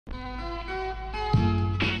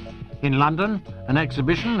In London, an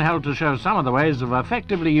exhibition held to show some of the ways of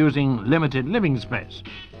effectively using limited living space.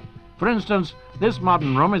 For instance, this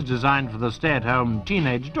modern room is designed for the stay-at-home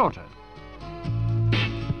teenage daughter.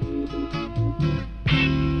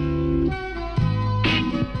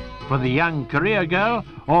 For the young career girl,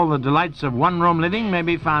 all the delights of one-room living may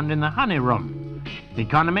be found in the honey room.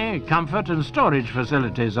 Economy, comfort and storage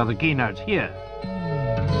facilities are the keynotes here.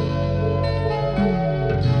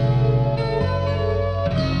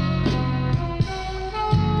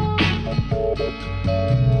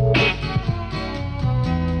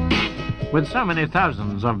 With so many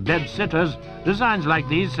thousands of bed-sitters, designs like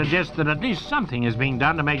these suggest that at least something is being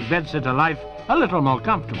done to make bed-sitter life a little more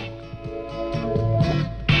comfortable.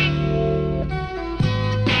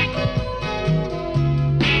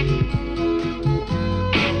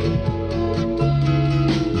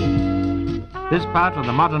 This part of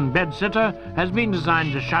the modern bed-sitter has been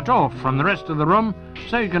designed to shut off from the rest of the room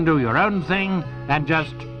so you can do your own thing and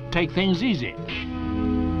just take things easy.